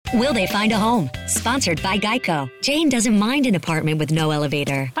Will they find a home? Sponsored by Geico. Jane doesn't mind an apartment with no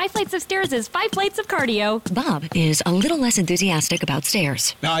elevator. 5 flights of stairs is 5 plates of cardio. Bob is a little less enthusiastic about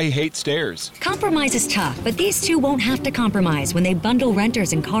stairs. I hate stairs. Compromise is tough, but these two won't have to compromise when they bundle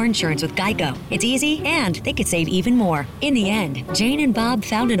renters and car insurance with Geico. It's easy, and they could save even more. In the end, Jane and Bob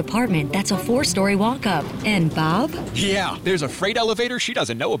found an apartment that's a 4-story walk-up. And Bob? Yeah, there's a freight elevator she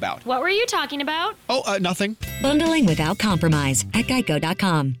doesn't know about. What were you talking about? Oh, nothing. Bundling without compromise at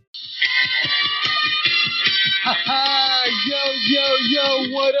geico.com. Ha ha! Yo,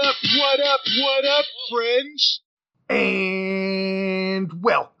 what up, friends? And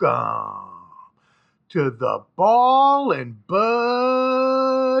welcome to the Ball and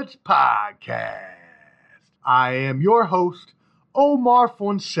Buds Podcast. I am your host, Omar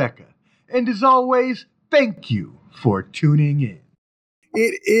Fonseca, and as always, thank you for tuning in.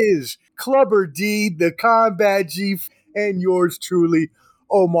 It is Clubber D, the Combat Chief, and yours truly,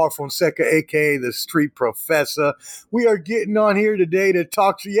 Omar Fonseca, a.k.a. the Street Professor. We are getting on here today to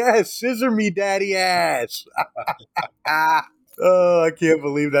talk scissor me daddy ass. Oh, I can't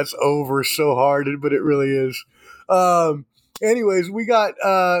believe that's over so hard, but it really is. Anyways, we got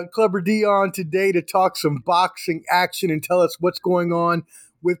Clubber D on today to talk some boxing action and tell us what's going on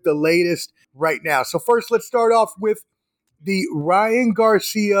with the latest right now. So first, let's start off with the Ryan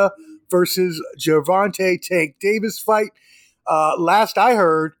Garcia versus Gervonta Tank Davis fight. Last I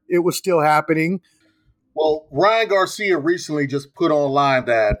heard, it was still happening. Well, Ryan Garcia recently just put online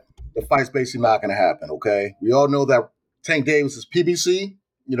that the fight's basically not going to happen, okay? We all know that Tank Davis is PBC.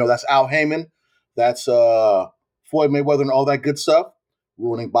 You know, that's Al Heyman. That's Floyd Mayweather and all that good stuff,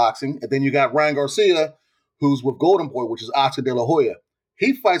 ruining boxing. And then you got Ryan Garcia, who's with Golden Boy, which is Oscar De La Hoya.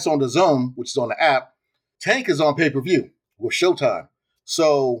 He fights on DAZN, which is on the app. Tank is on pay-per-view with Showtime.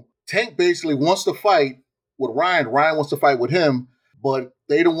 So Tank basically wants to fight with Ryan. Ryan wants to fight with him, but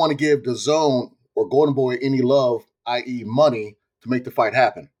they don't want to give DAZN or Golden Boy any love, i.e. money, to make the fight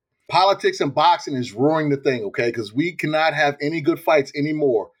happen. Politics and boxing is ruining the thing, okay? Because we cannot have any good fights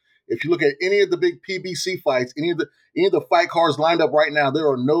anymore. If you look at any of the big PBC fights, any of the fight cards lined up right now, there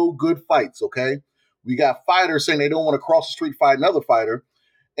are no good fights, okay? We got fighters saying they don't want to cross the street fight another fighter,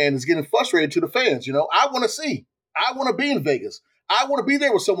 and it's getting frustrated to the fans. You know, I want to see. I want to be in Vegas. I want to be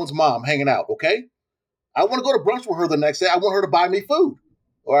there with someone's mom hanging out, okay? I want to go to brunch with her the next day. I want her to buy me food,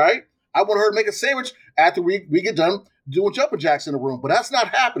 all right? I want her to make a sandwich after we get done doing jumping jacks in the room. But that's not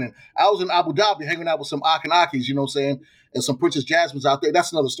happening. I was in Abu Dhabi hanging out with some Akinakis, you know what I'm saying, and some Princess Jasmines out there.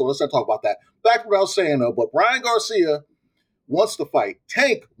 That's another story. Let's not talk about that. Back to what I was saying, though. But Ryan Garcia wants to fight.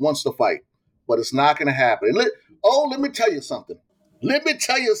 Tank wants to fight. But it's not going to happen. And let me tell you something. Let me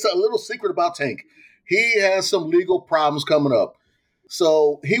tell you a little secret about Tank. He has some legal problems coming up.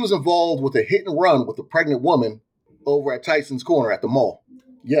 So he was involved with a hit and run with a pregnant woman over at Tyson's Corner at the mall.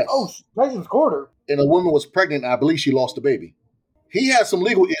 Yes. Oh, Tyson's Corner. And a woman was pregnant, and I believe she lost the baby. He has some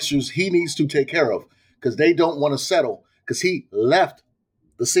legal issues he needs to take care of because they don't want to settle because he left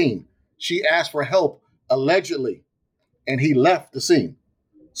the scene. She asked for help, allegedly, and he left the scene.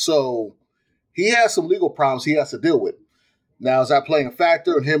 So he has some legal problems he has to deal with. Now, is that playing a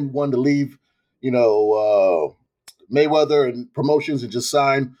factor in him wanting to leave, Mayweather and promotions and just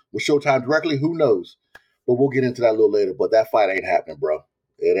sign with Showtime directly? Who knows? But we'll get into that a little later. But that fight ain't happening, bro.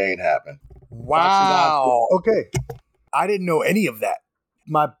 It ain't happening. Wow. Okay. I didn't know any of that.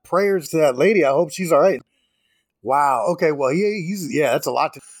 My prayers to that lady. I hope she's all right. Wow. Okay. Well, he's that's a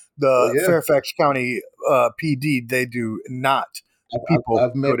lot. Fairfax County PD, they do not.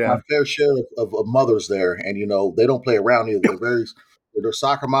 I've met my fair share of mothers there, and, they don't play around either. They're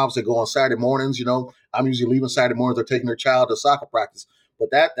soccer moms that go on Saturday mornings. I'm usually leaving Saturday mornings. They're taking their child to soccer practice.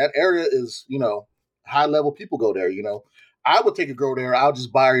 But that area is, high level people go there. I would take a girl there. I'll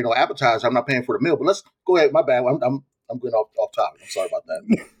just buy her, appetizer. I'm not paying for the meal. But let's go ahead. My bad. I'm going off topic. I'm sorry about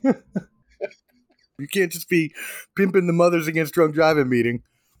that. You can't just be pimping the Mothers Against Drunk Driving meeting.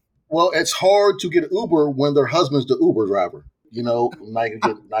 Well, it's hard to get Uber when their husband's the Uber driver. Not gonna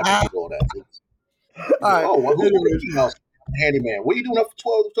get all that. Who's handyman? What are you doing up for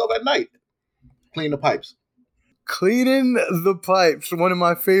 12 at night? Clean the pipes. Cleaning the pipes. One of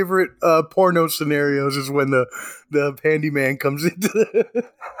my favorite porno scenarios is when the handyman comes into the...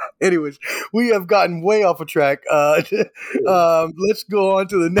 Anyways, we have gotten way off a track. Let's go on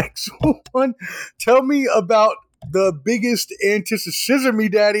to the next one. Tell me about the biggest scissor me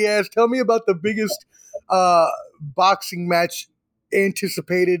daddy ass. Tell me about the biggest boxing match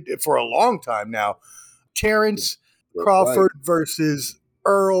anticipated for a long time now. Terrence Crawford versus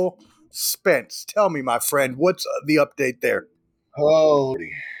Errol Spence. Tell me, my friend, what's the update there? Oh,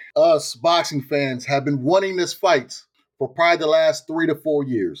 us boxing fans have been wanting this fight for probably the last 3 to 4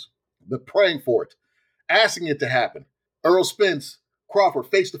 years. Been praying for it, asking it to happen. Errol Spence, Crawford,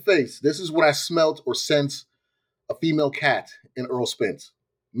 face to face. This is when I smelt or sensed a female cat in Errol Spence.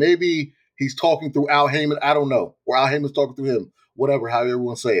 Maybe he's talking through Al Heyman. I don't know. Or Al Heyman's talking through him. Whatever, however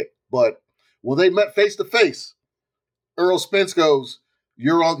everyone say it. But when they met face to face, Errol Spence goes,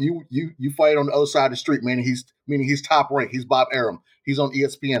 "You're on you fight on the other side of the street," meaning he's top ranked. He's Bob Arum. He's on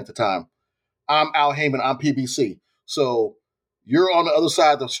ESPN at the time. I'm Al Heyman. I'm PBC. So you're on the other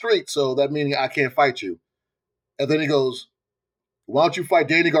side of the street. So that meaning I can't fight you. And then he goes, "Why don't you fight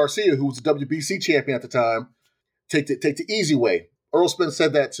Danny Garcia, who was the WBC champion at the time? Take the easy way." Errol Spence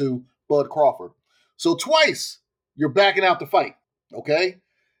said that to Bud Crawford. So twice you're backing out the fight. Okay,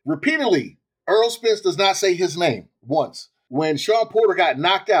 repeatedly. Errol Spence does not say his name once. When Sean Porter got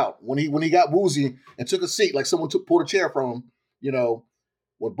knocked out, when he got woozy and took a seat, like someone pulled a chair from him,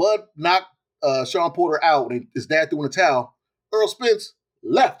 when Bud knocked Sean Porter out and his dad threw in the towel, Errol Spence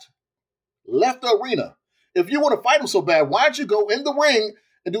left the arena. If you want to fight him so bad, why don't you go in the ring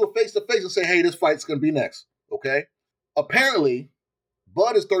and do a face-to-face and say, hey, this fight's going to be next, okay? Apparently,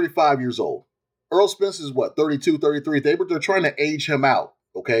 Bud is 35 years old. Errol Spence is, 32, 33? They're trying to age him out,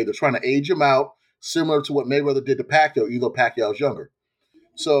 okay? They're trying to age him out, similar to what Mayweather did to Pacquiao, even though Pacquiao's younger.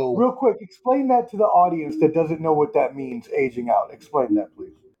 So, real quick, explain that to the audience that doesn't know what that means, aging out. Explain that,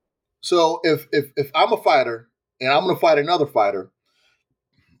 please. So if I'm a fighter and I'm going to fight another fighter,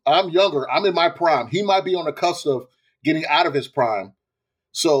 I'm younger, I'm in my prime. He might be on the cusp of getting out of his prime.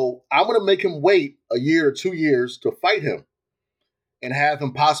 So I'm going to make him wait a year or 2 years to fight him and have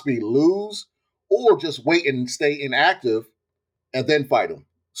him possibly lose or just wait and stay inactive and then fight him.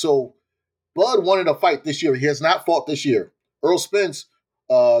 So Bud wanted a fight this year. He has not fought this year. Errol Spence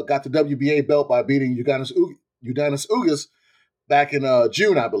got the WBA belt by beating Uganis Ugas back in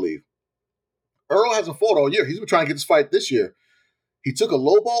June, I believe. Errol hasn't fought all year. He's been trying to get this fight this year. He took a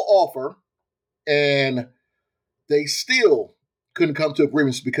lowball offer, and they still couldn't come to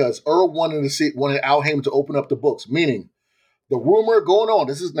agreements because Errol wanted Al Heyman to open up the books. Meaning, the rumor going on.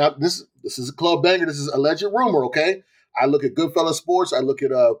 This is a club banger. This is alleged rumor. Okay, I look at Goodfellas Sports. I look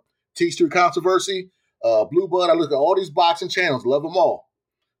at T Street Controversy, Blue Blood. I look at all these boxing channels. Love them all.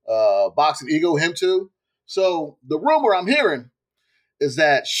 Boxing Ego, him too. So the rumor I'm hearing is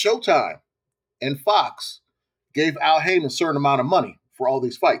that Showtime and Fox gave Al Heyman a certain amount of money for all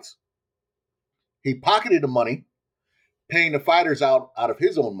these fights. He pocketed the money, paying the fighters out of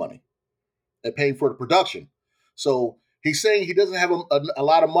his own money and paying for the production. So he's saying he doesn't have a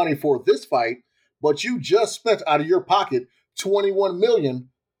lot of money for this fight, but you just spent out of your pocket $21 million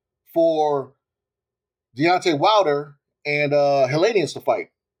for Deontay Wilder and Helenius to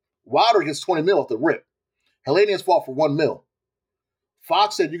fight. Wilder gets $20 million off the rip. Helenius fought for $1 million.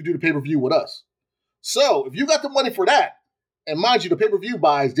 Fox said you can do the pay-per-view with us. So if you got the money for that, and mind you, the pay-per-view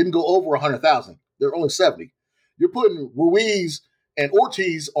buys didn't go over 100,000. They're only 70. You're putting Ruiz and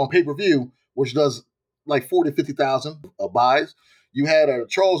Ortiz on pay-per-view, which does like 40, 50,000 buys. You had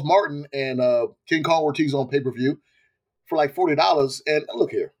Charles Martin and King Kong Ortiz on pay-per-view for like $40. And look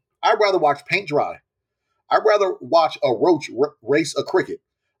here, I'd rather watch paint dry. I'd rather watch a roach race a cricket.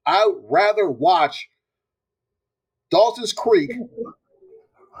 I'd rather watch Dawson's Creek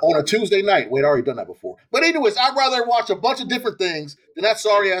on a Tuesday night. Wait, I already done that before. But anyways, I'd rather watch a bunch of different things than that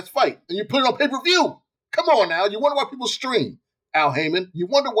sorry-ass fight. And you put it on pay-per-view. Come on now. You wonder why people stream, Al Heyman. You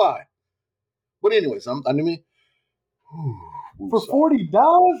wonder why. But anyways, for $40,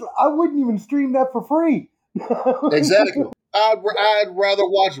 I wouldn't even stream that for free. Exactly. I'd rather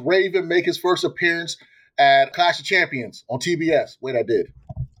watch Raven make his first appearance at Clash of Champions on TBS. Wait, I did.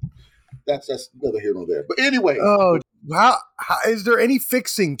 That's neither here nor there. But anyway. Oh, how is there any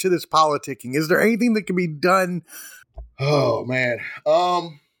fixing to this politicking? Is there anything that can be done? Oh, man.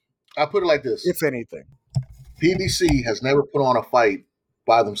 I put it like this. If anything. PBC has never put on a fight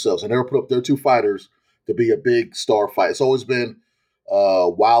by themselves. They never put up their two fighters to be a big star fight. It's always been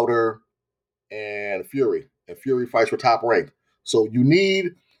Wilder and Fury. And Fury fights for top rank. So you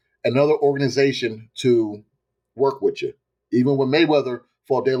need another organization to work with you. Even when Mayweather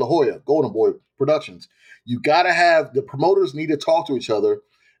fought De La Hoya, Golden Boy Productions, you got to have the promoters need to talk to each other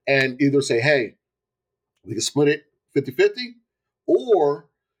and either say, hey, we can split it 50-50 or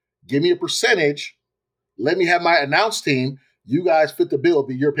give me a percentage. Let me have my announce team. You guys fit the bill,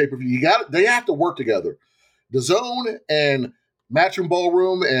 be your pay-per-view. They have to work together. The Zone and Matchroom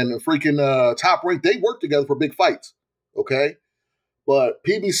Ballroom and freaking Top Rank, they work together for big fights, okay? But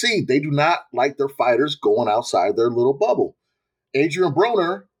PBC, they do not like their fighters going outside their little bubble. Adrian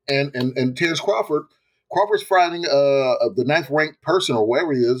Broner and Terrence Crawford's fighting the ninth-ranked person or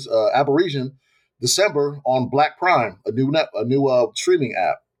wherever he is, Aborigine, December on Black Prime, a new streaming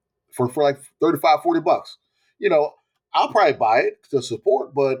app for like $35-$40. You know, I'll probably buy it to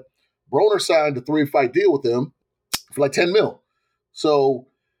support, but Broner signed a 3-fight deal with them for like 10 mil. So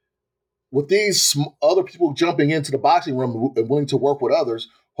with these other people jumping into the boxing room and willing to work with others,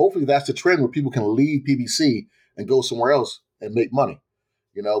 hopefully that's the trend where people can leave PBC and go somewhere else and make money.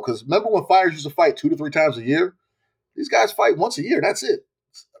 You know, because remember when fighters used to fight 2 to 3 times a year? These guys fight once a year. That's it.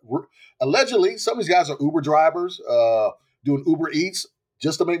 Allegedly, some of these guys are Uber drivers, doing Uber Eats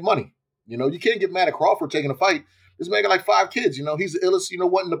just to make money. You know, you can't get mad at Crawford taking a fight. This man got like 5 kids. You know, he's the illest,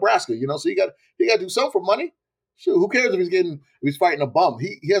 what, in Nebraska. You know, so he got to do something for money. Shoot, who cares if he's fighting a bum?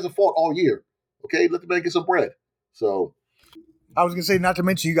 He hasn't fought all year. Okay, let the man get some bread. So, I was gonna say, not to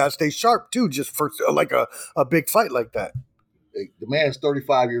mention you gotta stay sharp too, just for like a big fight like that. The man's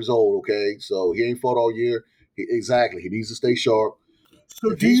 35 years old. Okay, so he ain't fought all year. He needs to stay sharp.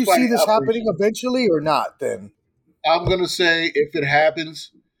 So, do you see this happening eventually or not? Then I'm gonna say if it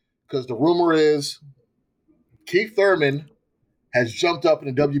happens, because the rumor is Keith Thurman has jumped up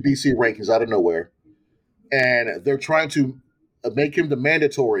in the WBC rankings out of nowhere, and they're trying to make him the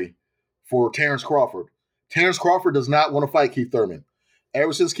mandatory for Terrence Crawford. Terrence Crawford does not want to fight Keith Thurman.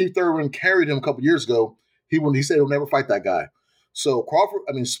 Ever since Keith Thurman carried him a couple years ago, he said he'll never fight that guy. So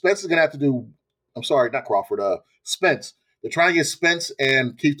Spence is going to have to do – I'm sorry, not Crawford, Spence. They're trying to get Spence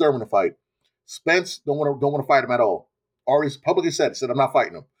and Keith Thurman to fight. Spence don't want to fight him at all. Already publicly said, I'm not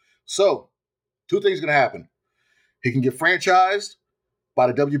fighting him. So 2 things are going to happen. He can get franchised by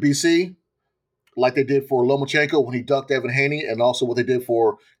the WBC, like they did for Lomachenko when he ducked Evan Haney, and also what they did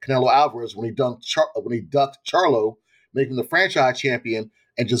for Canelo Alvarez when he ducked Charlo, making him the franchise champion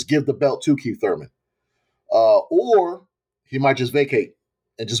and just give the belt to Keith Thurman. Or he might just vacate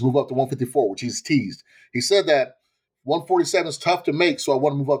and just move up to 154, which he's teased. He said that 147 is tough to make, so I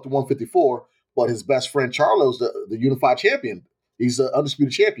want to move up to 154, but his best friend Charlo's the unified champion. He's the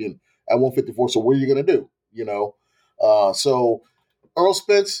undisputed champion at 154, so what are you going to do? So Errol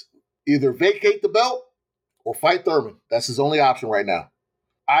Spence, either vacate the belt or fight Thurman. That's his only option right now.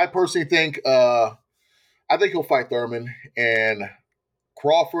 I personally think he'll fight Thurman, and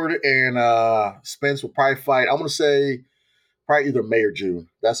Crawford and Spence will probably fight. I'm going to say probably either May or June.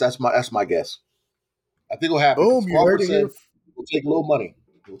 That's my guess. I think it'll happen. Boom, you heard it here. He'll take a little money.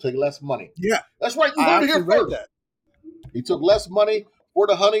 He'll take less money. Yeah, that's right. You heard it here first. That. He took less money for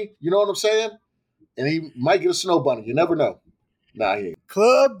the honey. You know what I'm saying? And he might get a snow bunny. You never know. Nah, he ain't.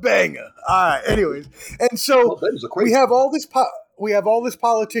 Club banger. All right. Anyways, and so we have all this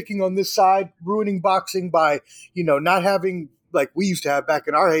politicking on this side, ruining boxing by not having like we used to have back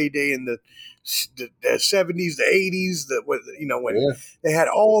in our heyday in the 70s, the 80s. When they had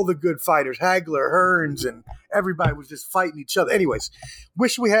all the good fighters, Hagler, Hearns, and everybody was just fighting each other. Anyways,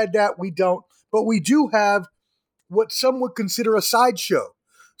 wish we had that. We don't, but we do have what some would consider a sideshow.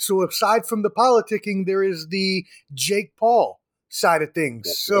 So aside from the politicking, there is the Jake Paul side of things.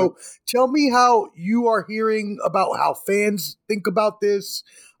 That's so right. Tell me how you are hearing about how fans think about this,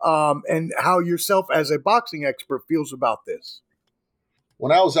 and how yourself as a boxing expert feels about this.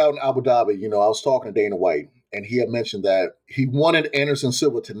 When I was out in Abu Dhabi, I was talking to Dana White, and he had mentioned that he wanted Anderson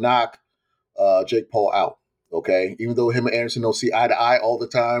Silva to knock Jake Paul out, okay? Even though him and Anderson don't see eye to eye all the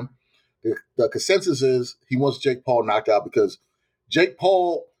time, the consensus is he wants Jake Paul knocked out because Jake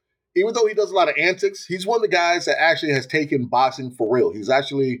Paul, even though he does a lot of antics, he's one of the guys that actually has taken boxing for real. He's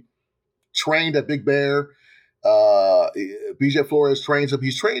actually trained at Big Bear. BJ Flores trains him.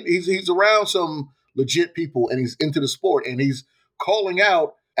 He's around some legit people, and he's into the sport, and he's calling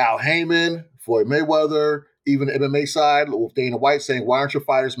out Al Heyman, Floyd Mayweather, even the MMA side with Dana White saying, why aren't your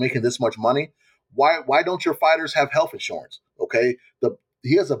fighters making this much money? Why don't your fighters have health insurance? Okay.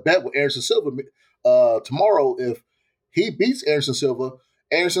 He has a bet with Anderson Silva tomorrow. If he beats Anderson Silva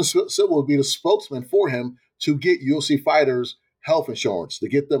will be the spokesman for him to get UFC fighters health insurance, to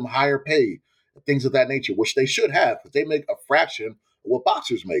get them higher pay, things of that nature, which they should have, because they make a fraction of what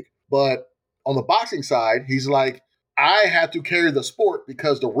boxers make. But on the boxing side, he's like, I have to carry the sport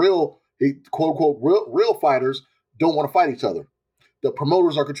because the real, quote unquote, real fighters don't want to fight each other. The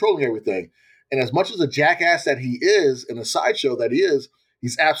promoters are controlling everything. And as much as a jackass that he is and a sideshow that he is,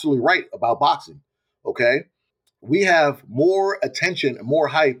 he's absolutely right about boxing. Okay? We have more attention and more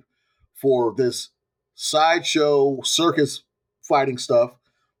hype for this sideshow circus fighting stuff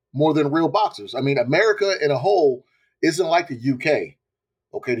more than real boxers. I mean, America in a whole isn't like the UK.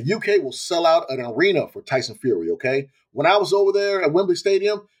 Okay, the UK will sell out an arena for Tyson Fury, okay? When I was over there at Wembley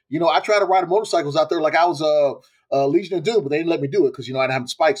Stadium, I tried to ride motorcycles out there like I was a Legion of Doom, but they didn't let me do it because, I didn't have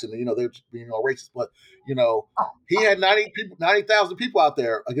spikes and, they're just being all racist. But, he had 90,000 people out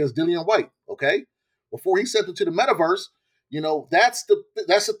there against Dillian White, okay? Before he sent them to the metaverse, that's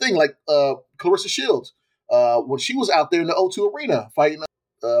the thing. Like Clarissa Shields, when she was out there in the O2 Arena fighting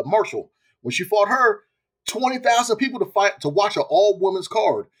Marshall, when she fought her, 20,000 people to watch an all women's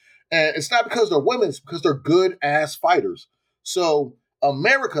card, and it's not because they're women; it's because they're good ass fighters. So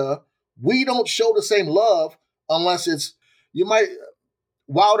America, we don't show the same love unless it's you might.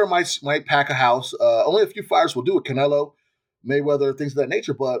 Wilder might pack a house. Only a few fighters will do it. Canelo, Mayweather, things of that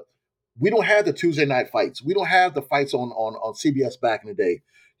nature. But we don't have the Tuesday night fights. We don't have the fights on CBS back in the day.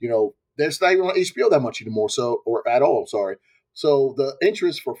 There's not even on HBO that much anymore. Or at all. Sorry. So the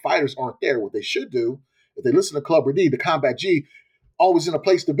interest for fighters aren't there. What they should do, if they listen to Clubber D, the Combat G, always in a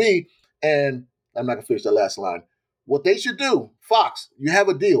place to be. And I'm not gonna finish that last line. What they should do, Fox, you have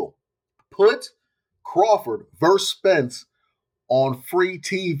a deal. Put Crawford versus Spence on free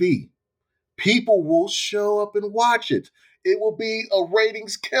TV. People will show up and watch it. It will be a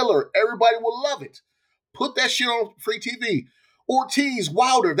ratings killer. Everybody will love it. Put that shit on free TV. Ortiz,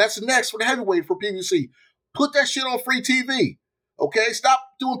 Wilder, that's next for the heavyweight for PBC. Put that shit on free TV. Okay? Stop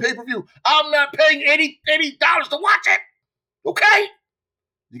doing pay-per-view. I'm not paying $80 to watch it. Okay?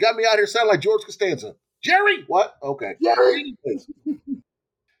 You got me out here sounding like George Costanza. Jerry? What? Okay. Jerry.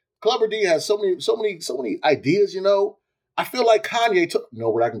 Clubber D has so many ideas, I feel like Kanye took. No,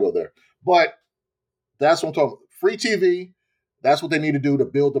 we're not gonna go there. But that's what I'm talking about. Free TV. That's what they need to do to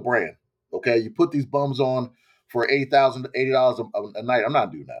build the brand. Okay, you put these bums on for $80 a night. I'm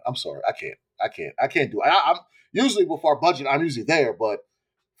not doing that. I'm sorry, I can't do it. I'm usually with our budget. I'm usually there, but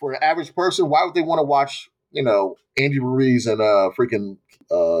for an average person, why would they want to watch? Andy Ruiz and freaking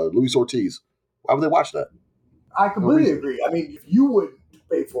Luis Ortiz. Why would they watch that? I completely agree. I mean, if you wouldn't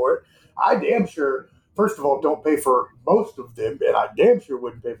pay for it, I damn sure, first of all, don't pay for most of them, and I damn sure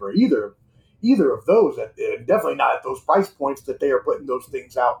wouldn't pay for either of those, and definitely not at those price points that they are putting those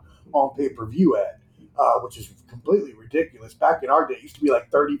things out on pay-per-view at, which is completely ridiculous. Back in our day, it used to be like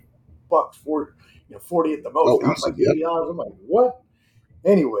 $30 for 40 at the most. Now it's like $80. I'm like, what?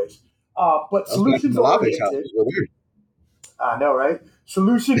 Anyways, but solutions oriented. I know, right?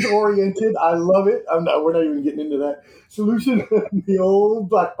 Solutions oriented. I love it. We're not even getting into that. The old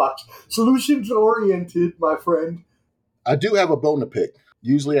black box. Solutions oriented, my friend. I do have a bone to pick.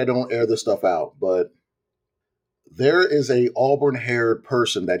 Usually I don't air this stuff out, but there is a auburn-haired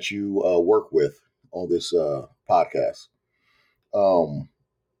person that you work with on this podcast.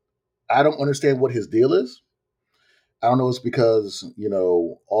 I don't understand what his deal is. I don't know. It's because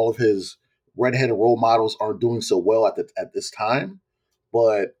all of his redheaded role models aren't doing so well at this time,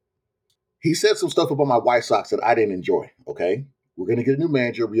 but he said some stuff about my White Sox that I didn't enjoy. Okay, we're gonna get a new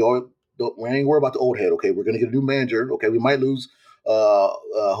manager. We ain't worried about the old head. Okay, we're gonna get a new manager. Okay, we might lose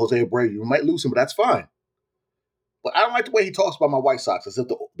Jose Abreu. We might lose him, but that's fine. But I don't like the way he talks about my White Sox as if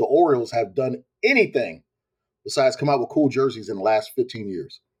the Orioles have done anything besides come out with cool jerseys in the last 15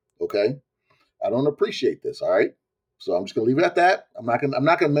 years. Okay, I don't appreciate this. All right, so I'm just gonna leave it at that. I'm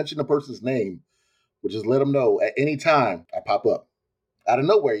not gonna mention the person's name, but just let them know at any time I pop up out of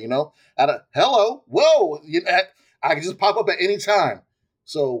nowhere. Hello, whoa, I can just pop up at any time.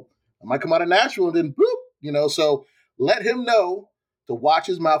 So I might come out of Nashville and then boop, So let him know to watch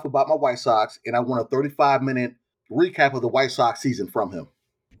his mouth about my White Sox, and I want a 35-minute recap of the White Sox season from him.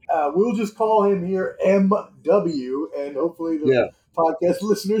 We'll just call him here MW, and hopefully the podcast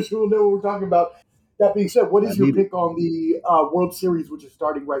listeners will know what we're talking about. That being said, what is your pick on the World Series, which is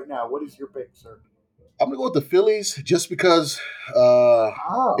starting right now? What is your pick, sir? I'm going to go with the Phillies just because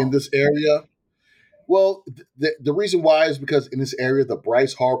in this area. Well, the reason why is because in this area, the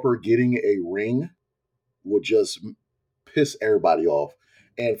Bryce Harper getting a ring would just piss everybody off.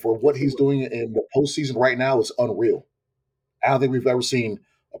 And for what he's doing in the postseason right now is unreal. I don't think we've ever seen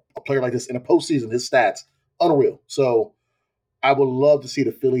a player like this in a postseason. His stats, unreal. So I would love to see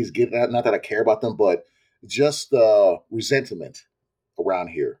the Phillies get that. Not that I care about them, but just the resentment around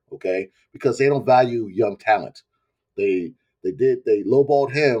here, okay? Because they don't value young talent. They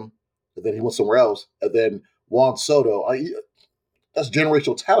lowballed him, and then he went somewhere else. And then Juan Soto, that's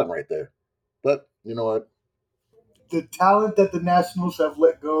generational talent right there. But you know what? The talent that the Nationals have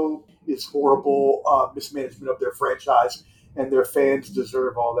let go is horrible mismanagement of their franchise, and their fans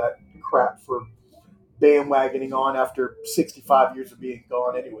deserve all that crap for bandwagoning on after 65 years of being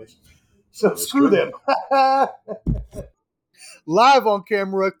gone anyways. So that's screw true. Them. Live on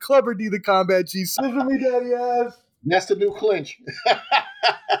camera, Clubber D the Combat G. Scissor me, daddy ass. That's the new clinch.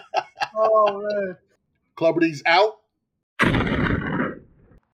 Oh, man. Clubber D's out.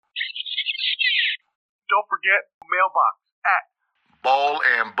 Don't forget, mailbox at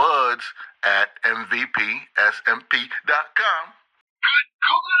ballandbuds@mvpsmp.com.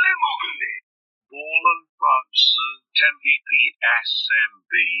 Googly moogly. Ball and Bunsen,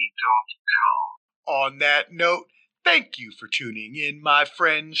 10ppsmb.com. On that note, thank you for tuning in, my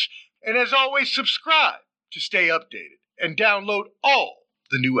friends. And as always, subscribe to stay updated and download all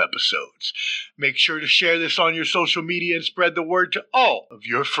the new episodes. Make sure to share this on your social media and spread the word to all of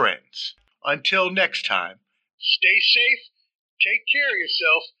your friends. Until next time, stay safe, take care of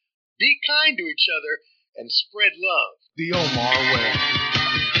yourself, be kind to each other, and spread love the Omar way.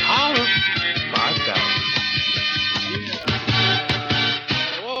 Holla! 5,000.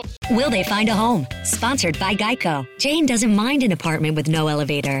 Will they find a home? Sponsored by Geico. Jane doesn't mind an apartment with no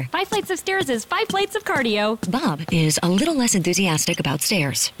elevator. 5 flights of stairs is 5 plates of cardio. Bob is a little less enthusiastic about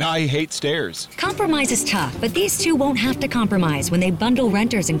stairs. I hate stairs. Compromise is tough, but these two won't have to compromise when they bundle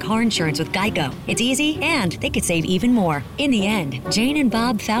renters and car insurance with Geico. It's easy, and they could save even more. In the end, Jane and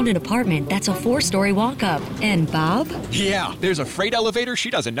Bob found an apartment that's a 4-story walk-up. And Bob? Yeah, there's a freight elevator she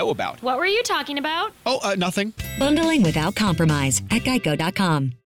doesn't know about. What were you talking about? Oh, nothing. Bundling without compromise at geico.com.